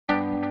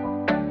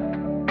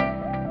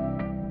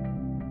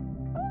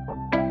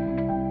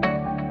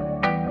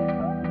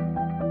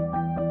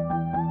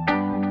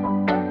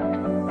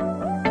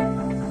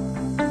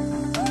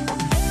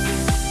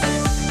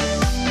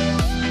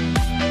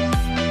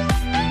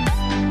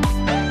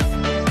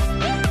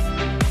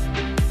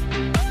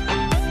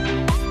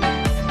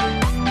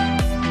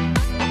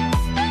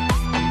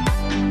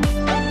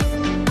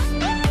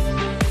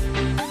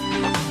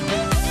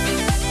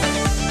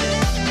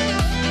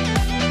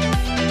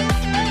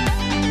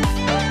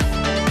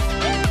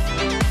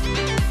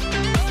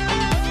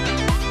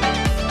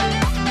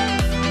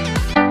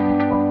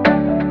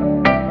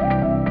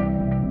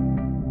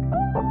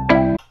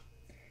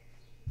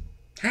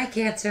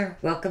Cancer,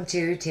 welcome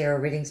to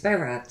Tarot Readings by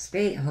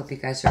Roxby. I hope you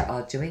guys are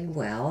all doing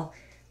well.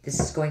 This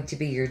is going to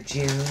be your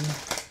June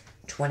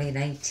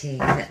 2019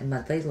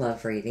 monthly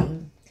love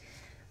reading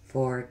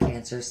for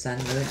Cancer, Sun,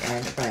 Moon,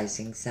 and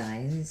Rising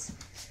signs.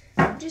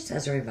 Just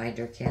as a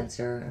reminder,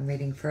 Cancer, I'm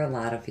reading for a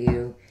lot of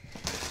you.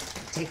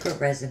 Take what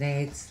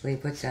resonates,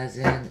 leave what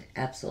doesn't.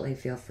 Absolutely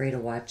feel free to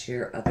watch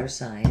your other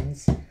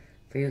signs.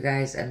 For you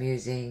guys, I'm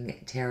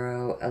using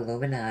Tarot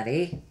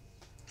Illuminati.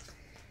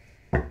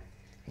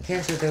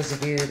 Cancer, those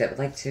of you that would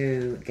like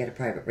to get a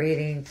private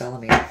reading, follow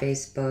me on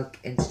Facebook,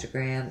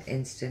 Instagram,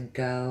 Instant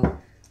Go.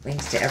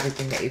 Links to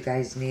everything that you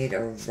guys need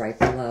are right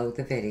below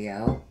the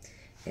video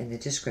in the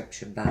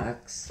description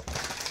box.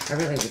 I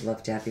really would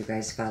love to have you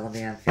guys follow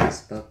me on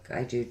Facebook.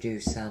 I do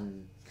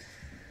some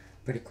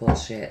pretty cool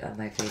shit on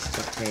my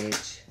Facebook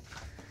page.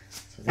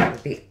 So that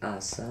would be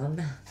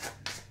awesome.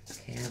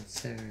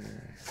 Cancer,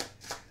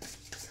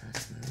 Sun,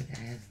 Moon,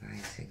 and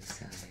Rising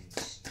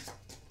signs.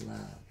 Love.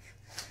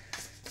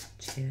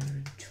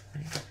 June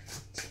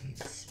 2019,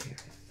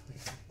 Spirit,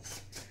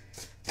 please.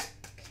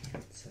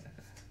 Cancer.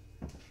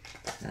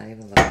 Not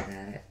even looking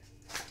at it.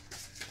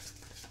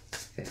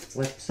 If it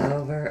flips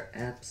over,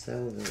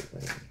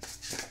 absolutely.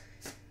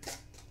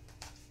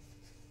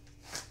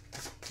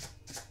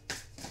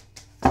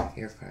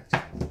 Your cards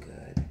are all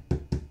good.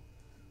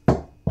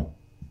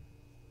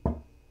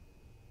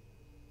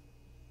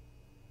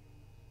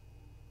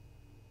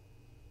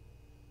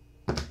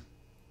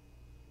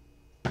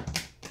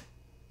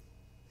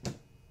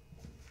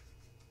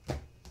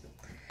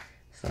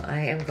 So I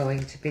am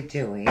going to be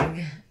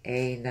doing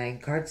a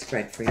 9-card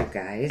spread for you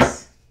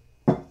guys.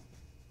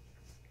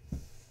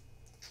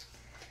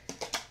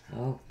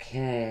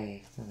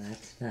 Okay, well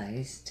that's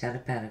nice. 10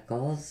 of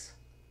Pentacles.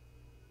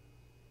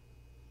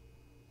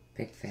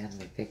 Big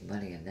family, big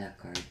money in that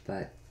card,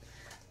 but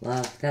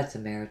love, that's a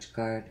marriage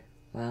card.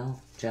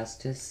 Well,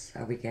 Justice,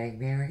 are we getting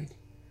married?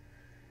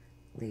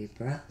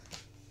 Libra.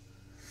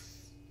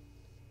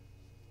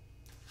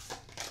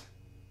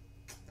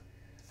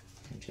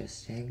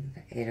 Interesting.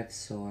 The 8 of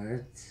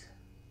Swords.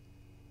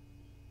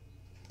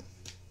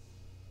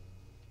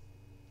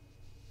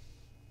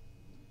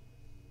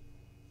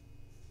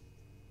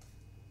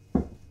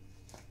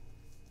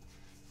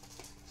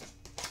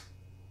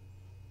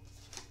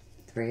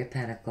 Three of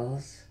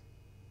Pentacles.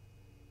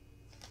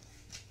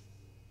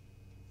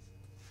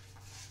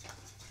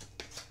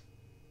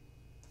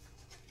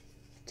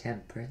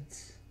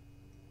 Temperance.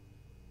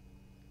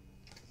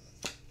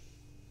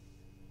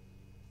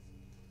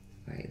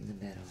 Right in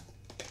the middle.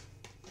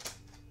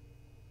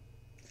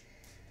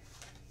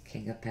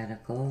 King of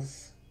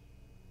Pentacles,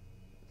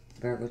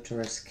 Virgo,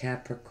 Taurus,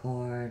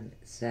 Capricorn,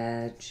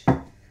 Sag,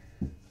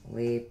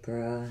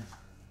 Libra,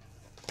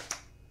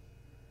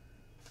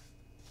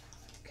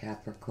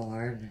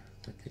 Capricorn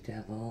with the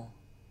Devil,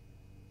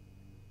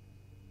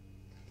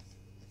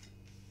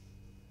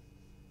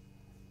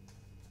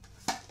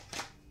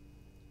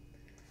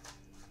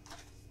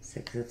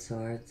 Six of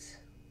Swords,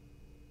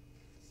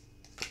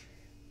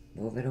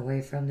 moving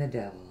away from the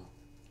Devil.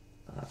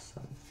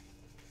 Awesome.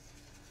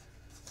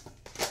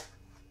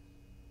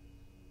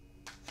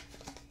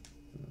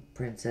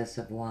 Princess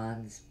of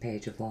Wands,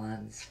 Page of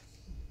Wands.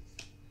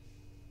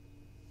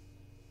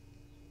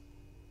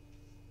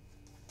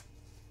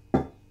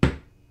 And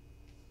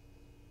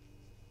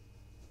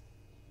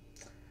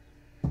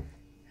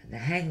the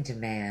Hanged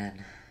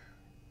Man.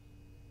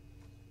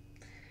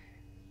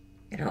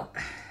 You know,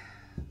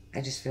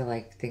 I just feel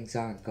like things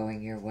aren't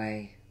going your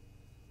way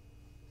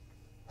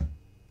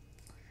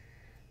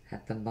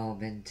at the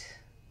moment.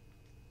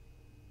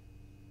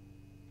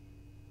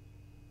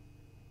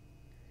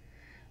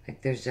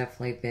 Like there's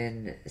definitely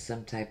been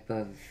some type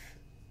of,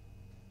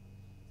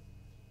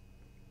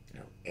 you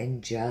know,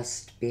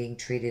 unjust, being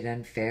treated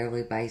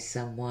unfairly by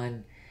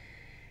someone,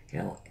 you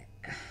know,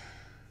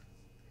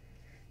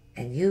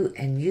 and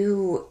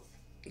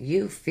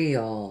you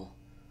feel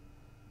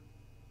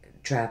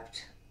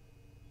trapped,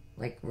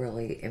 like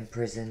really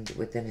imprisoned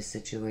within a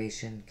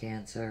situation,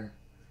 Cancer.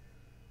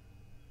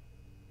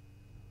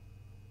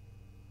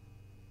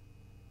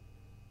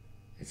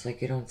 It's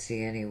like you don't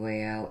see any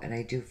way out, and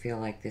I do feel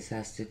like this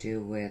has to do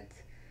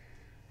with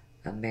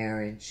a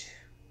marriage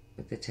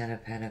with the 10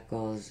 of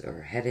Pentacles,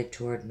 or headed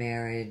toward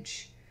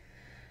marriage,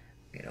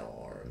 you know,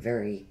 or a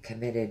very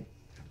committed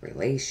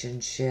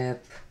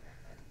relationship.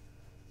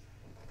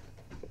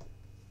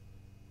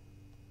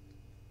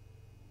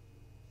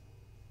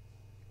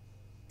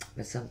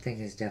 But something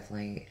is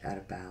definitely out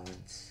of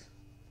balance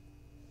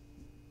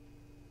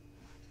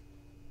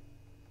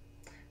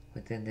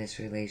within this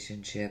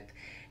relationship.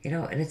 You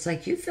know, and it's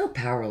like you feel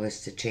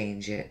powerless to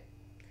change it.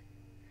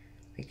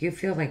 Like you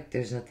feel like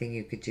there's nothing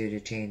you could do to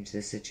change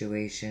the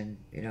situation,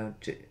 you know,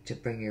 to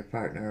bring your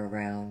partner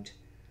around.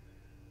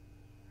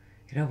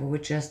 You know, but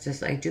with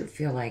Justice, I do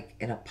feel like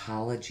an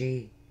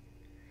apology.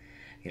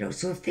 You know,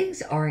 so if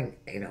things aren't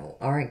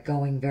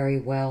going very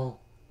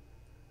well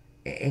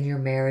in your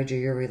marriage or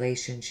your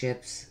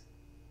relationships,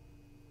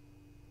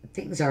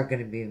 things are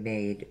going to be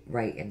made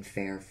right and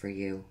fair for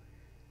you.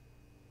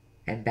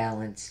 and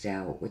balanced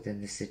out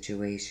within the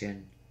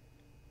situation.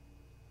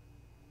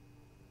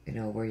 You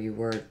know, where you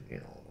were, you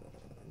know,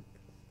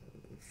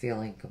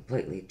 feeling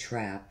completely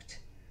trapped.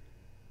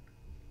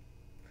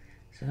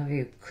 Some of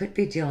you could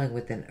be dealing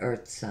with an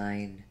earth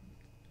sign.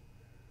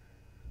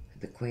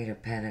 The Queen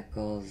of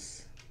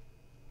Pentacles.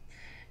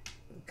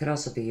 Could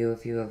also be you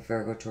if you have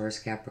Virgo, Taurus,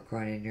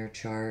 Capricorn in your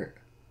chart.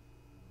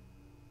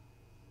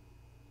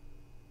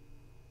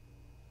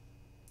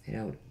 You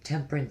know,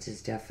 temperance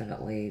is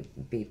definitely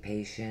be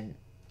patient.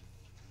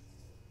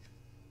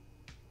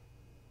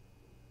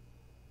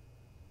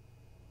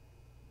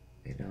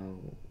 You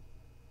know,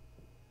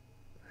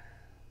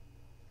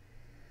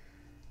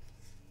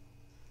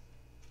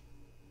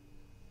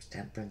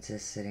 temperance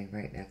is sitting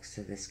right next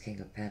to this King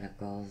of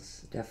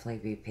Pentacles. Definitely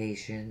be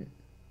patient.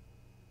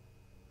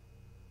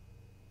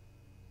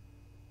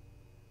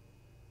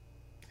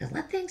 And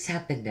let things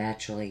happen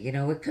naturally. You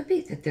know, it could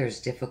be that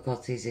there's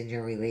difficulties in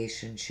your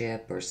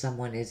relationship or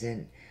someone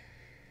isn't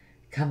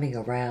coming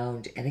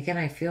around. And again,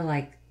 I feel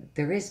like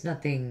there is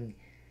nothing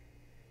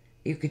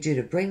you could do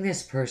to bring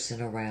this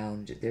person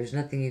around. There's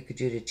nothing you could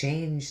do to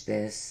change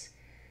this.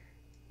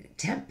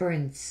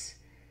 Temperance,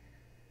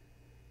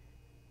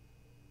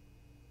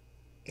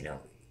 you know,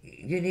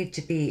 you need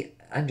to be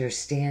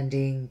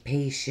understanding,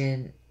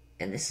 patient.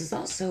 And this is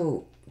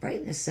also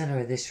right in the center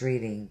of this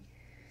reading.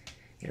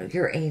 You know,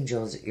 your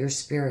angels, your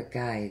spirit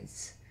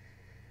guides,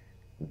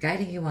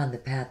 guiding you on the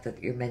path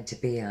that you're meant to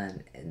be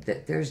on.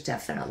 That there's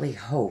definitely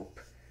hope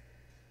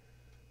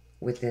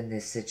within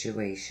this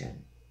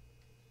situation.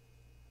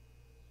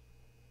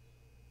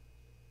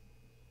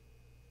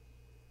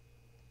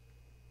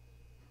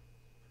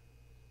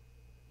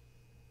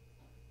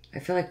 I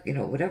feel like, you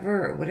know,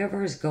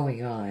 whatever is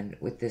going on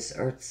with this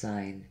earth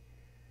sign,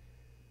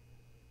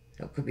 you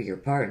know, it could be your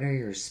partner,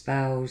 your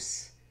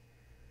spouse.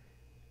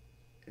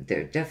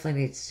 There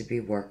definitely needs to be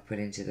work put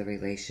into the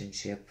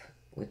relationship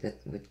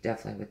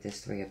definitely with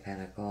this Three of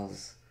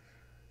Pentacles.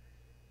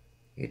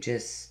 You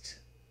just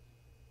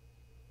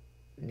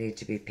need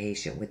to be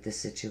patient with the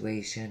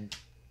situation.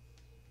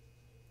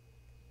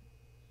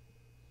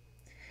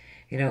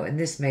 You know, and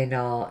this may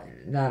not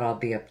all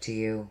be up to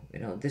you. You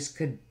know, this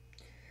could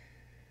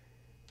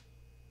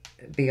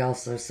be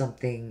also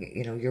something,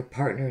 you know, your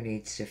partner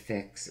needs to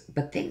fix.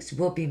 But things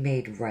will be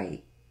made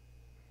right.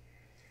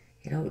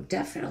 You know,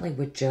 definitely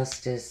with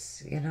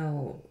justice, you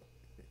know,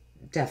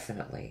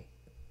 definitely.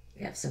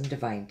 You have some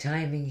divine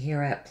timing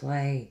here at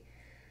play.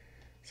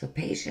 So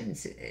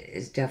patience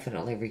is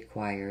definitely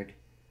required.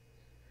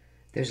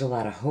 There's a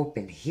lot of hope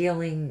and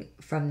healing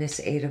from this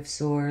Eight of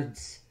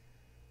Swords.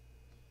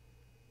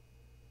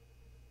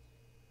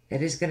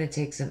 It is going to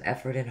take some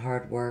effort and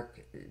hard work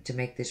to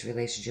make this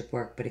relationship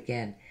work. But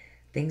again,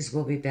 things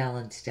will be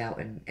balanced out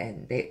and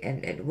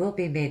it will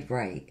be made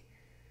right.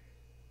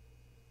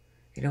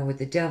 You know, with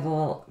the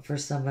Devil, for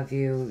some of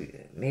you,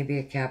 maybe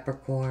a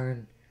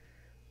Capricorn,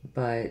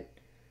 but,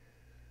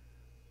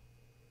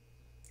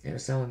 you know,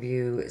 some of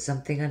you,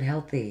 something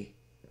unhealthy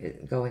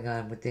going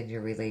on within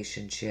your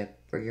relationship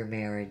or your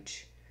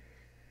marriage.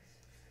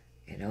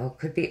 You know, it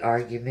could be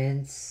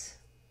arguments,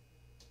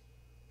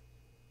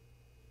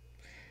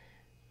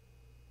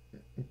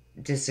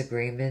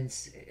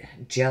 disagreements,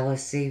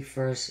 jealousy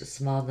for a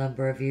small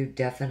number of you,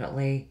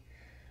 definitely.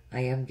 I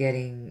am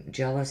getting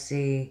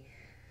jealousy.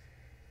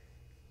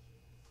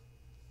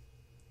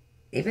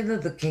 Even though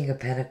the King of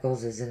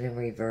Pentacles isn't in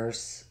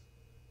reverse,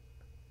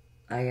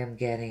 I am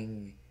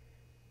getting,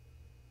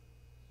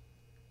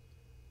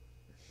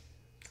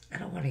 I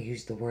don't want to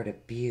use the word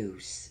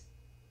abuse,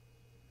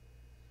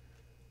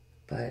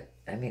 but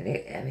I mean,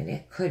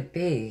 it could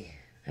be.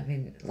 I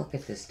mean, look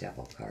at this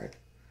Devil card.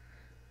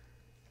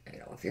 You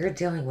know, if you're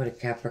dealing with a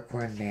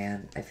Capricorn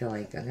man, I feel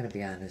like, I'm going to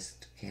be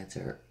honest,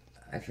 Cancer,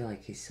 I feel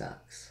like he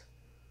sucks.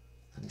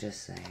 I'm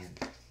just saying.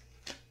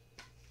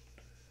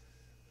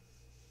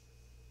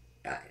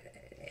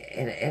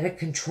 In a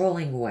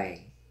controlling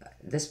way.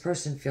 This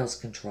person feels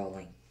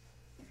controlling.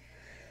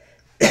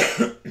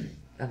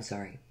 I'm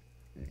sorry.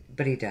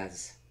 But he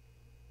does.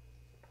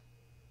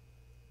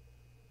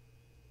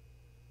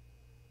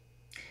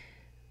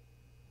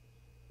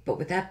 But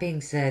with that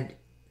being said,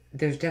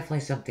 there's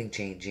definitely something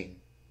changing.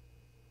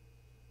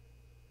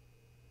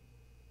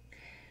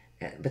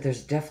 But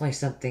there's definitely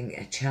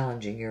something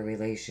challenging your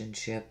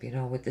relationship. You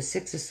know, with the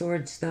Six of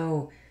Swords,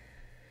 though,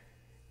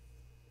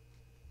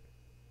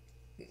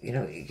 you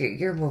know,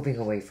 you're moving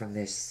away from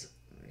this.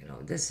 You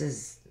know, this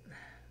is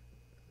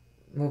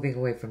moving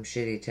away from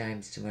shitty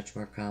times to much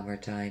more calmer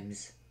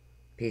times,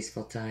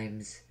 peaceful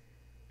times.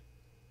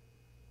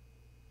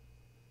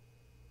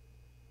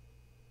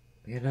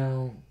 You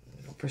know,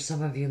 for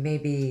some of you,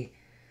 maybe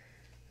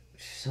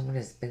someone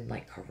has been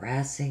like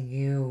harassing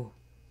you.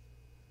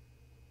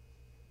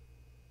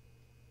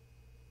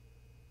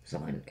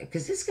 Someone,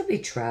 because this could be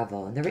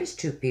travel, and there is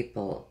three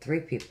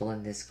people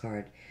in this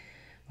card.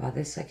 Wow,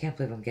 I can't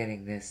believe I'm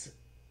getting this.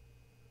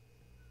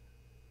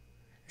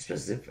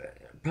 Especially,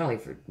 probably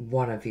for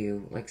one of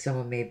you, like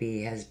someone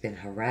maybe has been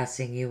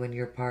harassing you and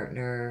your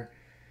partner,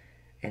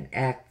 an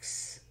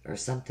ex or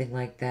something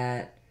like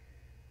that.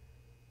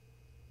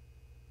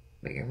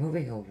 But you're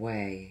moving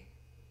away.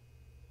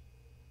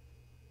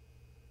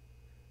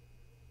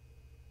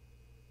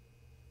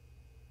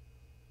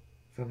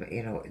 From,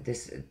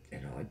 this,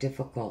 a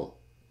difficult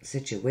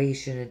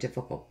situation, a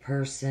difficult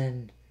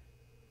person.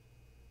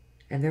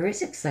 And there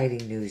is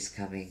exciting news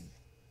coming.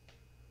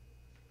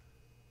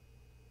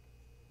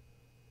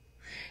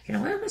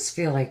 I almost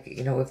feel like,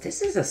 if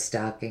this is a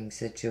stalking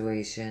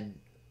situation,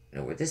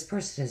 where this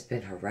person has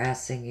been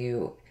harassing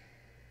you,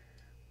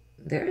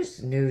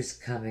 there's news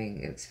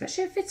coming,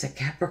 especially if it's a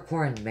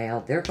Capricorn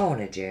male. They're going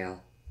to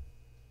jail.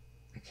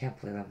 I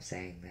can't believe I'm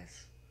saying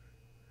this.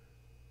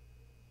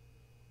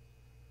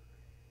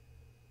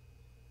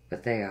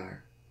 But they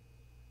are.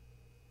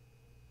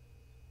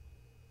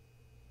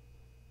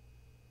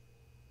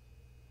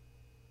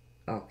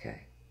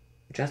 Okay.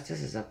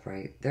 Justice is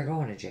upright. They're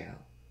going to jail.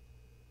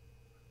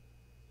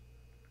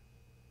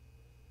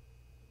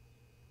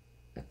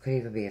 It could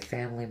even be a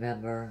family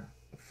member,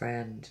 a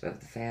friend of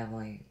the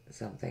family,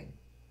 something.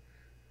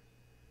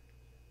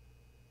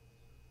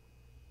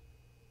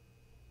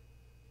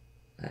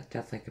 That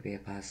definitely could be a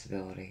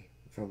possibility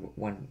for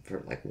one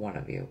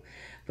of you.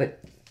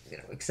 But,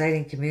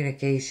 exciting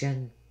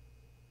communication.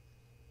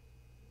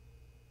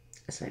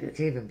 So maybe you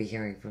could even be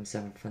hearing from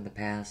someone from the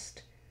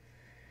past.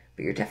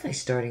 But you're definitely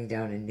starting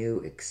down a new,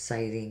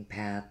 exciting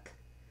path.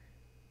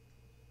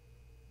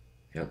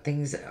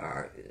 Things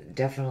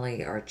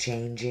definitely are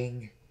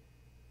changing.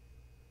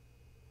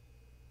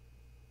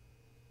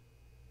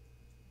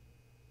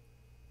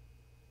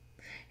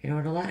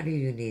 And a lot of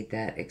you need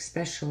that,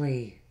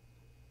 especially,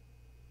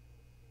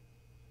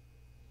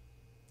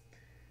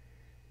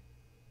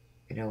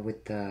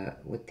 with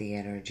the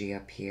energy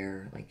up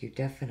here. Like, you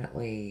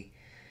definitely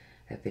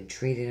have been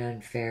treated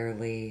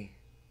unfairly,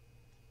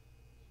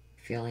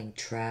 feeling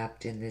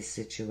trapped in this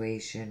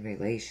situation,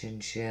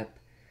 relationship.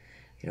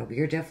 But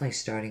you're definitely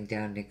starting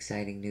down an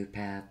exciting new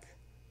path.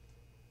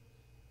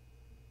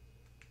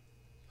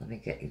 Let me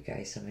get you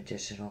guys some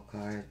additional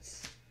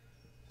cards.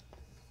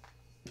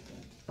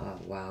 Oh,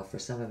 wow. For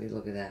some of you,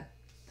 look at that.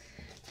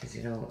 Because,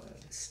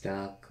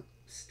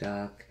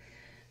 stuck.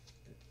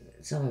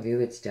 Some of you,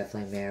 it's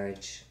definitely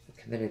marriage.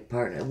 Committed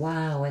partner.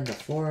 Wow, and the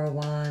Four of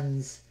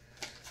Wands.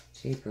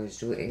 Jeepers.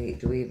 Do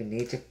we even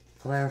need to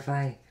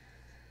clarify?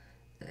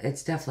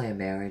 It's definitely a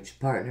marriage.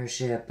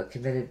 Partnership. A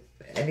committed...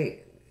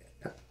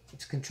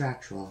 It's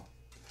contractual.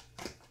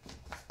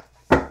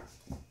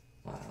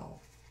 Wow.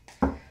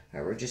 Alright,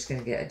 we're just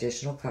going to get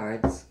additional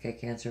cards. Okay,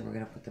 Cancer, we're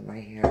going to put them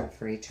right here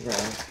for each row.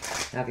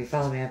 Now, if you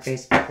follow me on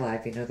Facebook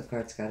Live, you know the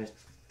card's got to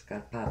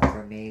pop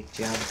for me,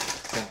 jump,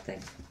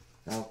 something.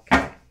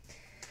 Okay.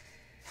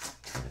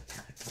 Ten of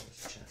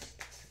Pentacles,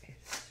 Justice,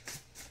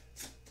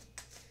 Ace.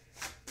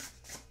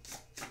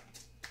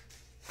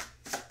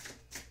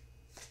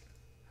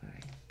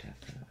 Alright,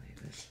 definitely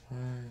this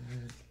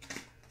one.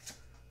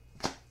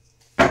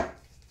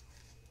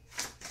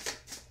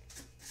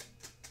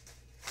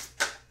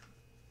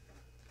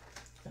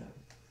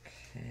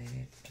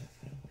 Okay,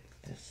 definitely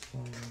this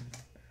one.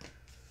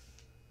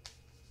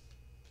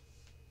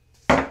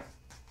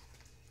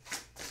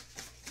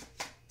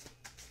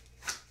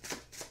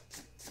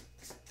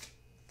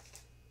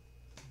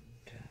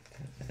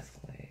 Definitely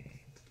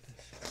this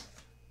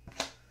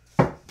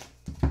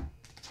one.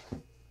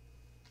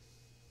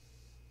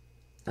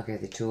 Okay,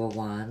 the Two of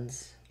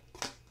Wands.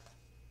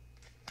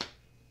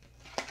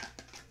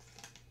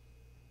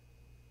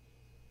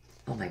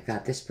 Oh my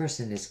God, this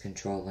person is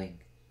controlling.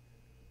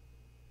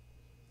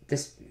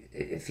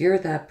 If you're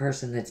that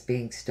person that's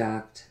being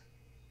stalked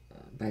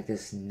by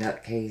this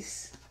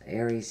nutcase,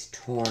 Aries,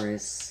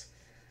 Taurus,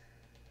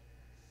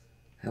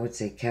 I would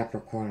say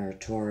Capricorn or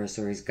Taurus,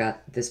 or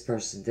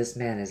this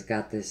man has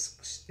got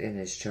this in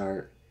his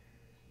chart.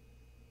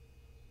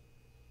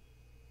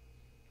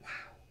 Wow.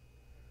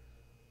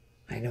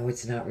 I know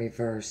it's not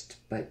reversed,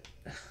 but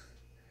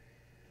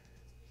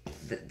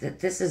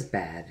this is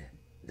bad.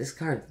 This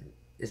card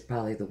is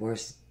probably the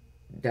worst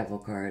devil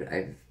card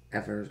I've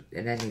ever,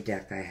 in any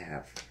deck I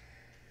have.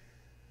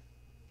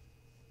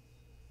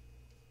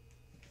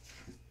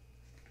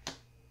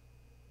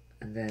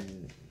 And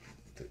then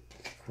the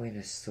Queen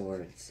of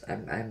Swords.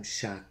 I'm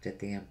shocked at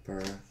the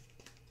Emperor.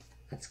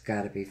 That's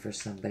got to be for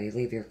somebody.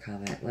 Leave your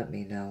comment. Let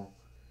me know.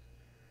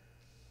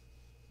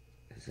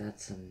 Because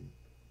that's some...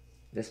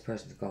 This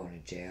person's going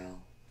to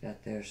jail.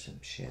 There's some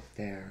shit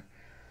there.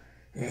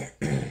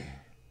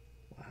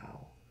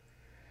 Wow.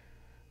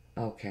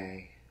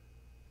 Okay.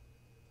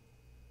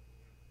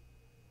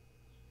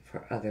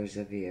 For others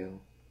of you.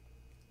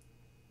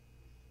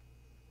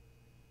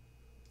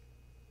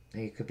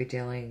 Now you could be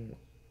dealing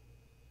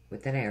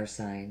with an air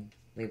sign.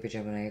 Libra,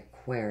 Gemini,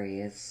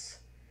 Aquarius.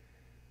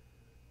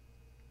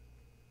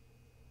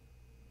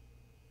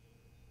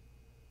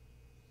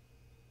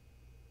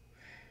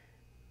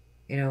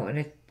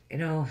 And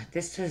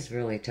this does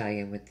really tie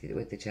in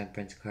with the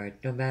Temperance card.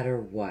 No matter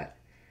what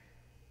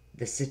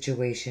the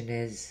situation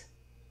is,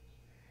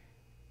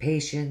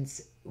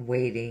 patience,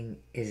 waiting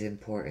is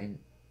important.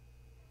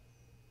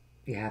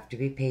 You have to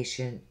be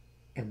patient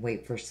and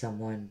wait for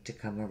someone to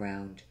come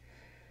around.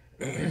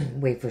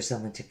 Wait for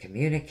someone to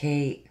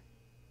communicate.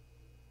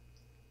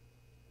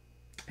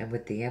 And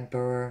with the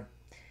Emperor,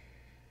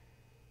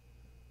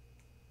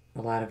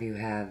 a lot of you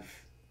have,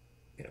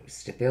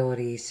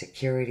 stability,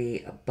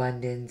 security,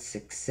 abundance,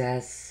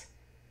 success.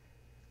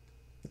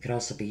 It could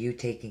also be you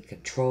taking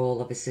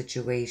control of a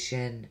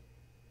situation.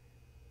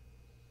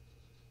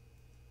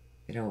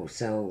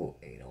 So,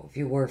 if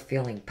you were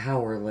feeling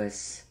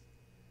powerless,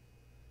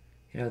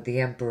 the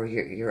Emperor,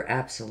 you're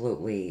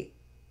absolutely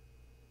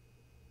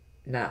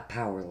not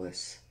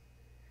powerless.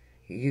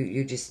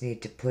 You just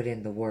need to put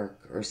in the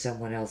work, or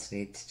someone else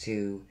needs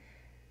to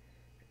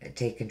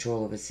take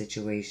control of a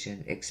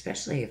situation,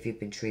 especially if you've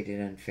been treated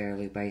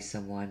unfairly by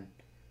someone.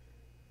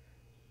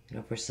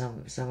 For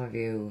some of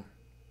you,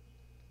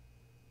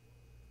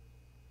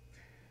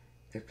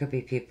 there could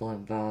be people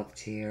involved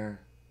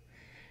here.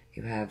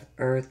 You have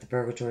Earth,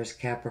 Virgo, Taurus,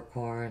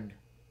 Capricorn,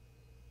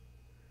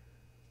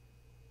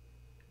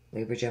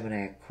 Libra,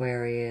 Gemini,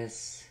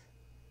 Aquarius.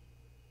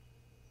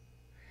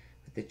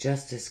 With the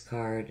Justice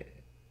card,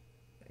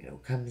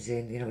 comes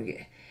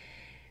in,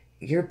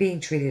 you're being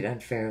treated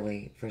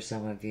unfairly for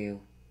some of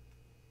you.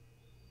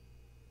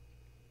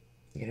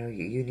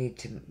 You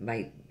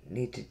might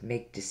need to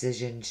make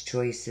decisions,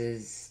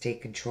 choices,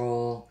 take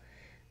control.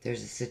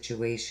 There's a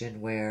situation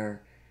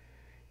where,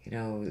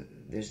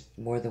 there's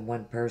more than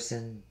one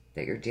person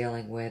that you're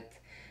dealing with.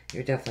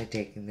 You're definitely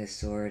taking this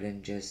sword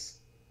and just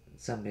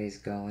somebody's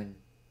going.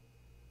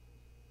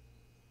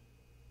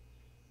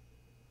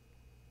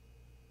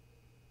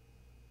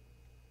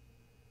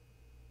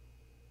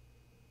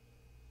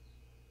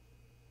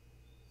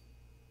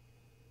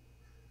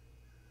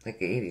 Like,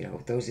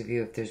 those of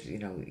you, if there's,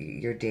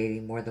 you're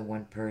dating more than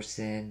one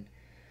person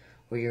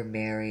or you're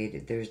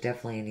married, there's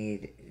definitely a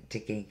need to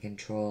gain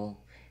control.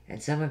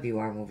 And some of you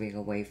are moving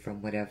away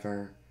from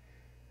whatever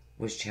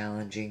was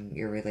challenging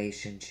your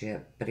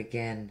relationship. But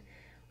again,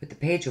 with the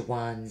Page of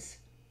Wands,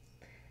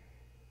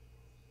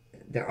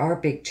 there are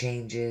big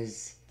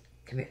changes.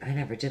 I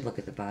never did look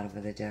at the bottom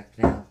of the deck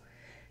now.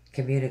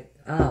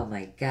 Oh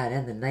my God,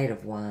 and the Knight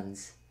of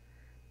Wands.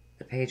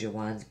 The Page of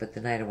Wands, but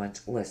the Knight of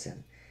Wands.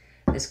 Listen,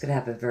 this could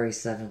happen very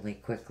suddenly,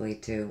 quickly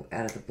too,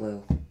 out of the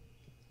blue.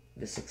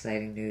 This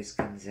exciting news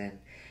comes in.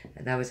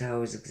 And that was how I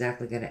was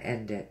exactly going to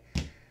end it.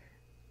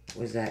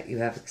 Was that you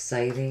have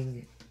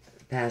exciting,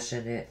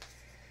 passionate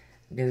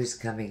news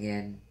coming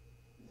in.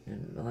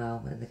 And,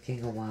 and the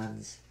King of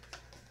Wands.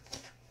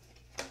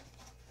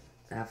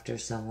 After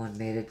someone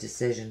made a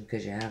decision,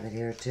 because you have it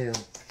here too.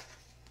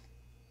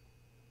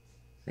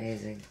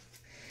 Amazing.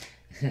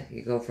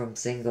 You go from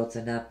single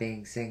to not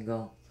being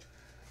single.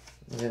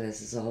 Look at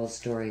this. It's a whole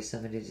story.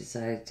 Somebody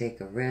decided to take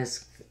a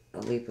risk, a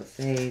leap of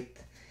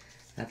faith,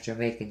 after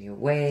making you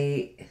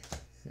wait.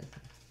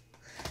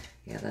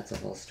 Yeah, that's a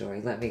whole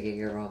story. Let me get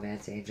your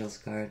Romance Angels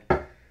card.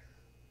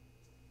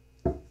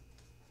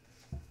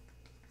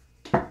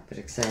 But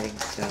exciting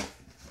stuff.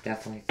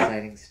 Definitely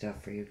exciting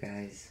stuff for you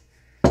guys.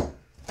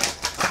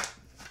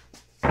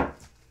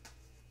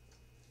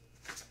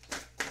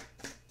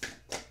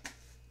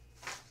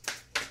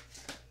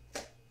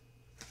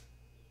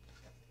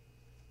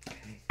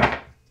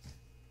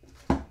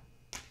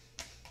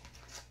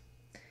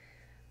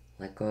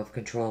 Let go of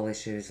control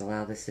issues.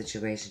 Allow the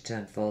situation to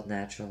unfold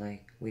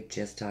naturally. We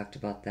just talked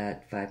about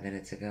that 5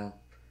 minutes ago.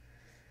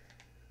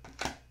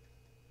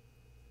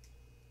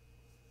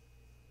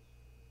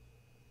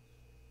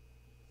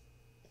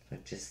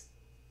 But just,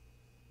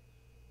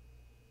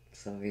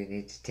 some of you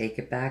need to take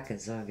it back, and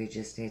some of you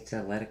just need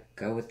to let it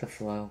go with the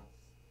flow.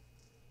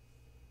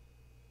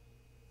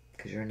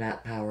 Because you're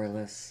not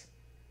powerless.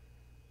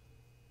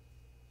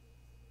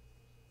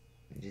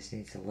 You just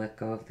need to let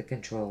go of the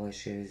control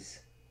issues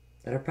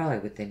that are probably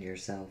within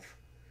yourself.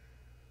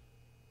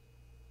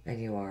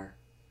 And you are.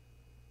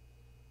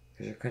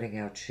 Because you're cutting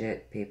out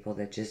shit, people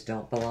that just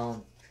don't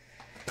belong.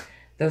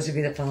 Those of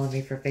you that follow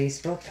me for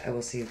Facebook, I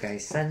will see you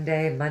guys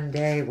Sunday,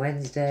 Monday,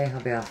 Wednesday.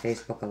 I'll be on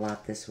Facebook a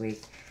lot this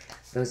week.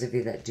 Those of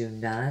you that do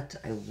not,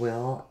 I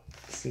will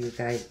see you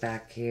guys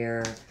back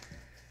here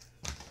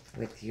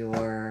with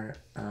your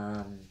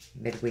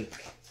midweek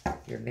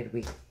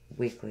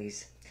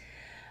weeklies.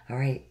 All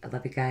right, I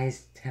love you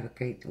guys. Have a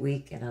great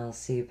week, and I'll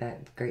see you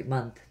back. Great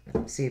month.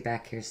 I'll see you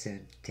back here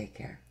soon. Take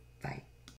care. Bye.